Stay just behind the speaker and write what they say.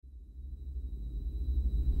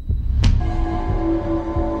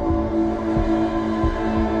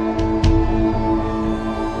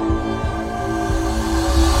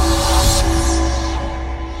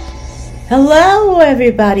Hello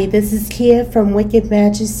everybody, this is Kia from Wicked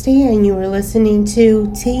Majesty and you are listening to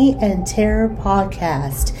Tea and Terror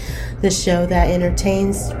Podcast, the show that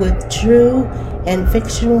entertains with true and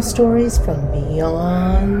fictional stories from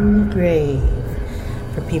beyond the grave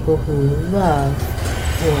for people who love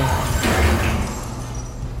horror.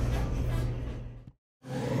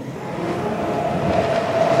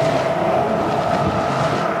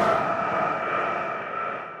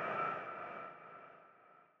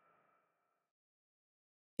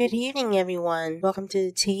 Good evening, everyone. Welcome to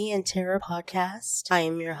the Tea and Terror Podcast. I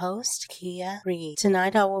am your host, Kia Reed.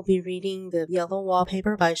 Tonight I will be reading The Yellow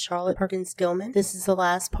Wallpaper by Charlotte Perkins Gilman. This is the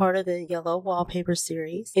last part of the Yellow Wallpaper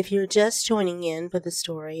series. If you're just joining in for the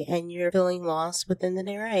story and you're feeling lost within the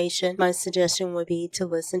narration, my suggestion would be to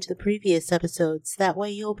listen to the previous episodes. That way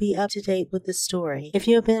you'll be up to date with the story. If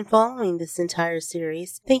you have been following this entire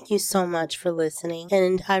series, thank you so much for listening,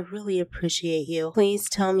 and I really appreciate you. Please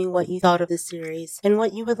tell me what you thought of the series and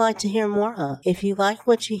what you would like to hear more of. If you like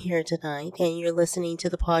what you hear tonight and you're listening to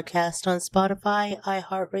the podcast on Spotify,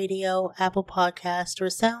 iHeartRadio, Apple Podcast, or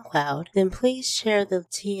SoundCloud, then please share the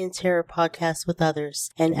Tea and Terror podcast with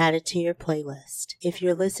others and add it to your playlist. If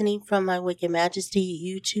you're listening from my Wicked Majesty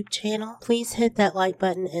YouTube channel, please hit that like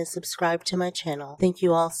button and subscribe to my channel. Thank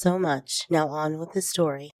you all so much. Now on with the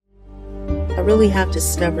story. I really have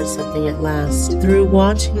discovered something at last. Through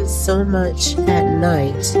watching so much at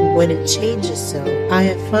night when it changes so, I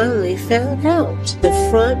have finally found out. The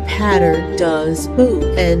front pattern does move,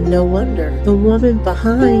 and no wonder. The woman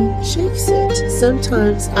behind shakes it.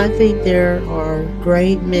 Sometimes I think there are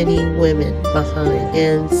great many women behind,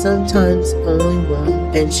 and sometimes only one.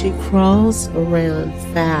 And she crawls around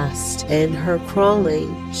fast, and her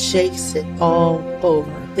crawling shakes it all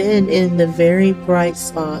over. Then in the very bright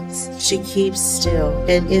spots, she keeps still,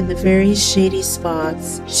 and in the very shady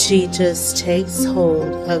spots, she just takes hold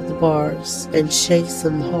of the bars and shakes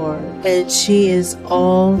them hard. And she is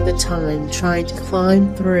all the time trying to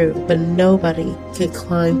climb through, but nobody can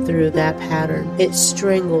climb through that pattern. It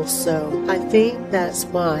strangles so. I think that's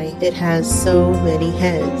why it has so many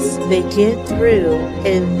heads. They get through,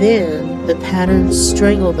 and then the pattern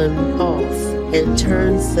strangles them off and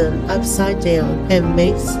turns them upside down and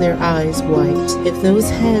makes their eyes white. If those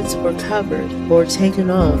heads were covered or taken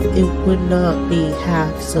off, it would not be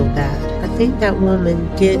half so bad. I think that woman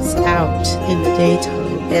gets out in the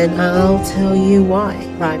daytime, and I'll tell you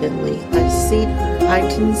why. Privately, I've seen her. I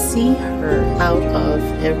can see her out of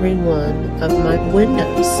every one of my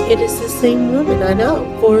windows. It is the same woman, I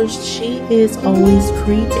know, for she is always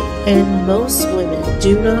creeping, and most women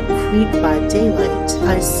do not creep by daylight.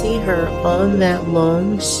 I see her on that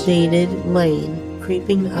long shaded lane,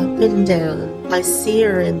 creeping up and down. I see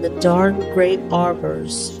her in the dark grape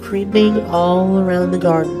arbors, creeping all around the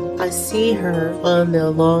garden. I see her on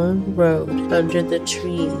the long road under the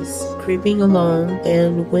trees, creeping along,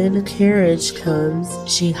 and when a carriage comes,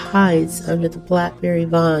 she hides under the blackberry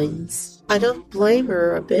vines. I don't blame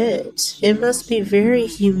her a bit. It must be very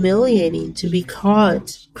humiliating to be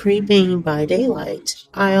caught creeping by daylight.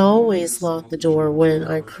 I always lock the door when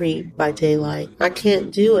I creep by daylight. I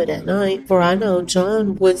can't do it at night, for I know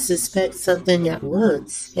John would suspect something at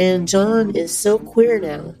once. And John is so queer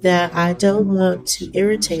now that I don't want to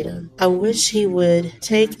irritate him. I wish he would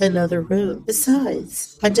take another room.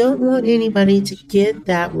 Besides, I don't want anybody to get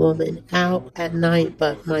that woman out at night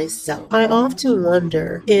but myself. I often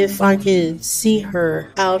wonder if I could see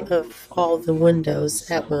her out of all the windows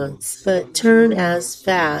at once, but turn as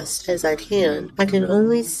fast as I can. I can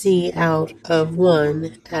only see out of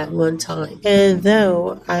one at one time. And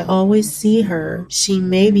though I always see her, she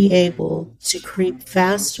may be able to creep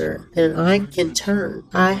faster than I can turn.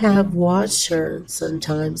 I have watched her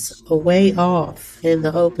sometimes away off in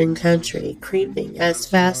the open country, creeping as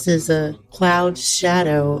fast as a cloud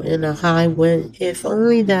shadow in a high wind. If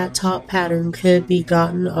only that top pattern could be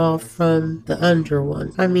gotten off from the under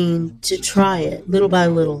one. I mean, to try it little by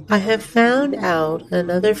little. I have found out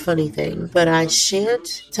another funny thing, but I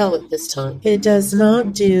shan't tell it this time. It does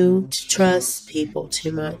not do to trust people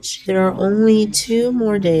too much. There are only 2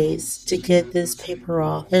 more days to get this paper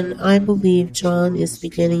off, and I believe John is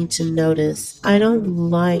beginning to notice I don't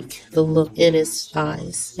like the look in his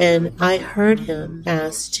eyes, and I heard him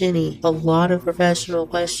ask Jenny a lot of professional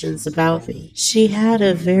questions about me. She had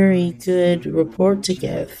a very good report to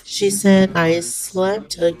give. She said I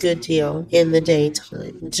slept a good deal in the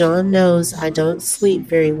daytime. John knows I don't sleep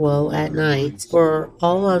very well at night, for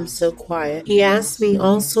all I'm so quiet. He asked me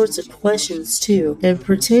all sorts of questions too, and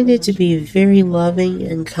pretended to be very loving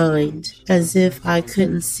and kind, as if I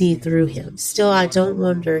couldn't see through him. Still, I don't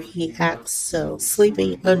wonder he acts so.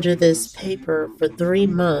 Sleeping under this paper for 3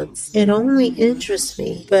 months, it only interests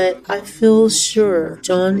me, but I feel sure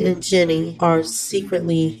John and Jenny are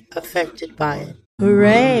secretly affected by it.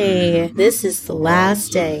 Hooray! This is the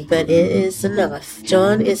last day, but it is enough.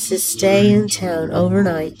 John is to stay in town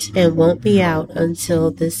overnight and won't be out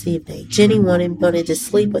until this evening. Jenny wanted to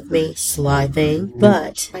sleep with me, sly thing,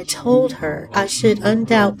 but I told her I should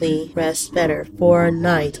undoubtedly rest better for a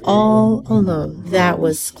night all alone. That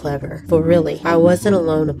was clever, for really, I wasn't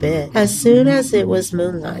alone a bit. As soon as it was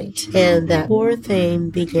moonlight, and that poor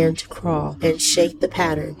thing began to crawl and shake the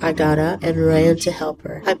pattern, I got up and ran to help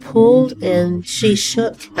her. I pulled and she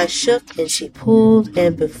shook. I shook and she pulled,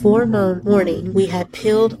 and before morning we had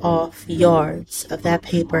peeled off yards of that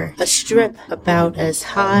paper, a strip about as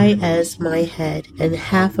high as my head and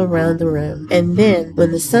half around the room. And then,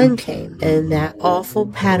 when the sun came and that awful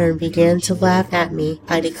pattern began to laugh at me,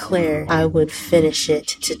 I declared I would finish it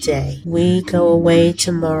today. We go away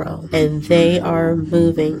tomorrow, and they are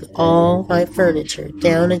moving all my furniture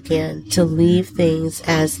down again to leave things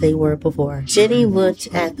as they were before. Jenny looked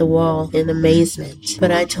at the wall in amazement,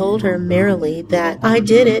 but I told her merrily that I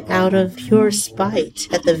did it out of pure spite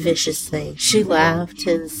at the vicious thing. She laughed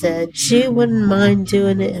and said she wouldn't mind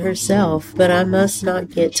doing it herself, but I must not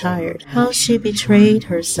get tired. How she betrayed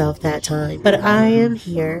herself that time. But I am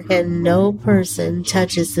here, and no person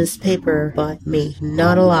touches this paper but me.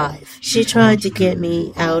 Not alive. She tried to get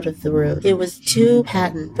me out of the room. It was too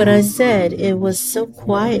patent, but I said it was so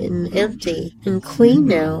quiet and empty and clean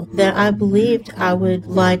now that I believed I would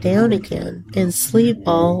lie down again and sleep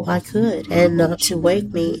all I could, and not to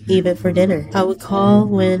wake me even for dinner. I would call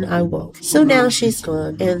when I woke. So now she's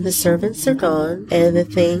gone, and the servants are gone, and the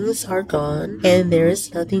things are gone, and there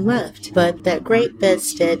is nothing left but that great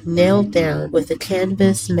bedstead nailed down with a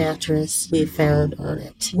canvas mattress we found on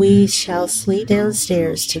it. We shall sleep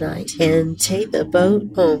downstairs tonight and take the boat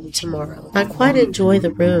home tomorrow. I quite enjoy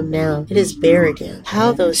the room now. It is bare again.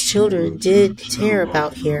 How those children did tear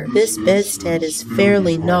about here. This bedstead is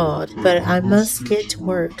fairly gnawed, but I must get to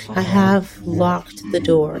work. I have locked the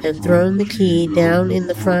door and thrown the key down in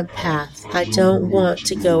the front path. I don't want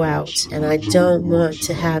to go out, and I don't want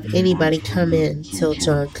to have anybody come in till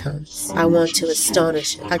John comes. I want to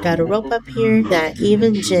astonish him. I got a rope up here that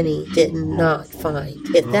even Jenny did not find.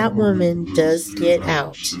 If that woman does get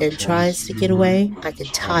out and tries to get away, I can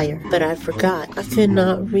tie her. But I forgot I could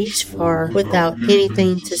not reach far without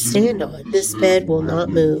anything to stand on. This bed will not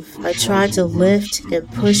move. I tried to lift and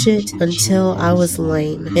push it until I was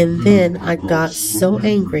lame, and then I got so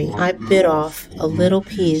angry I bit off a little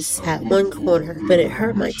piece at one corner, but it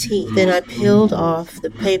hurt my teeth. Then I peeled off the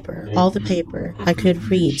paper, all the paper I could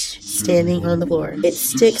reach, standing on the floor. It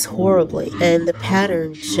sticks horribly, and the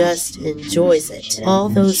pattern just enjoys it. All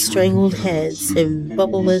those strangled heads and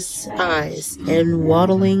bubbleless eyes and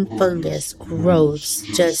waddling fungus growths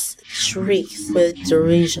just shrieks with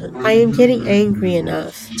derision. I am getting angry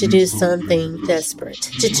enough to do something desperate.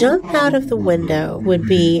 To jump out of the window would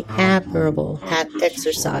be admirable at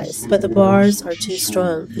exercise, but the bars are too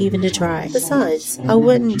strong even to try. Besides, I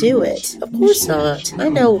wouldn't do it. Of course not. I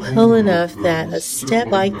know well enough that a step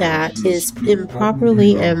like that is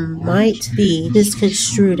improperly and might be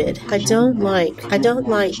misconstrued. I don't like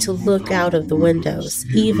to look out of the windows.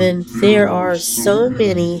 Even there are so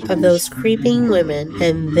many of those creeping women,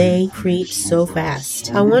 and they creep so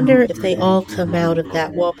fast. I wonder if they all come out of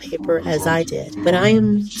that wallpaper as I did. But I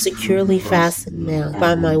am securely fastened now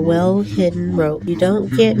by my well-hidden rope. You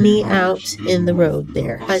don't get me out in the road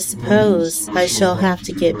there. I suppose I shall have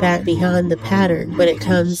to get back behind the pattern when it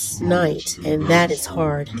comes night, and that is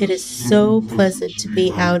hard. It is so pleasant to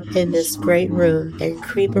be out in this great room and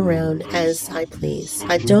creep around as I please.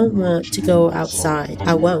 I don't want to go outside.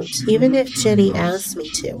 I won't, even if Jenny asks me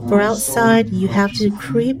to. For outside, you have to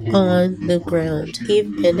creep on the ground,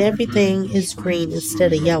 and everything is green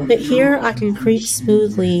instead of yellow. But here I can creep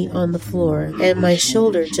smoothly on the floor, and my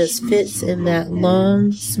shoulder just fits in that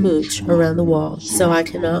long smooch around the wall, so I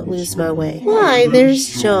cannot lose my way. Why,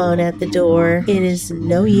 there's John at the door. It is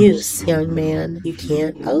no use, young man. You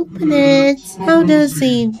can't open it. How does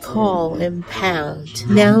he call and pound?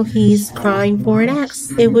 Now he's crying for an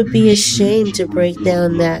axe. It would be a shame to break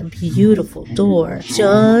down that beautiful door.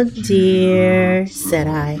 John, dear, said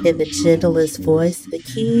I, in the gentlest voice, the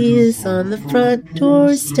key is on the front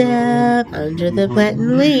doorstep, under the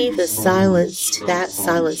plantain leaf. That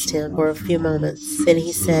silenced him for a few moments. Then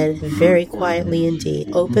he said, very quietly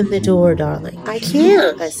indeed, open the door, darling. I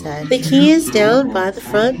can't, I said. The key is down by the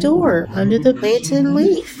front door, under the plantain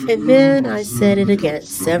leaf. And then I said it again,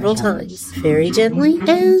 several times, very gently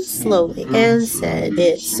and slowly, and said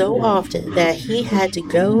it so often that he had to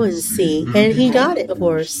go and see, and he got it, of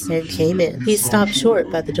course, and came in. He stopped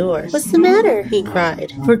short by the door. What's the matter? He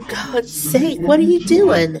cried. For God's sake, what are you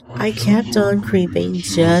doing? I kept on creeping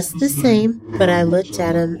just the same, but I looked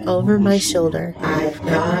at him over my shoulder. I've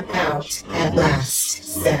got out at last,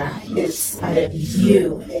 said I, in spite of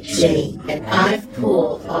you and Jane, and I've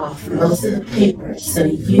pulled off most of the papers, so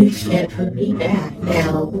you can't put me back.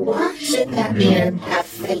 Now, why should that man have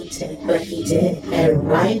fainted? But he did, and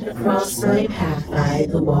right across my path by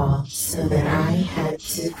the wall, so that I had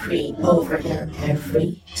to creep over him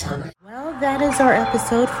every time. Well, that is our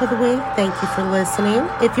episode for the week. Thank you for listening.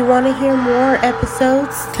 If you want to hear more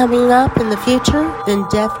episodes coming up in the future, then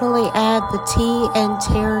definitely add the Tea and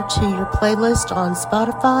Terror to your playlist on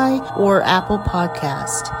Spotify or Apple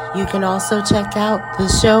Podcast. You can also check out the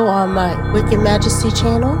show on my Wicked Majesty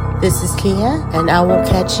channel. This is Kia, and I will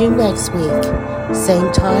catch you next week.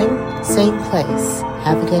 Same time, same place.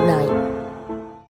 Have a good night.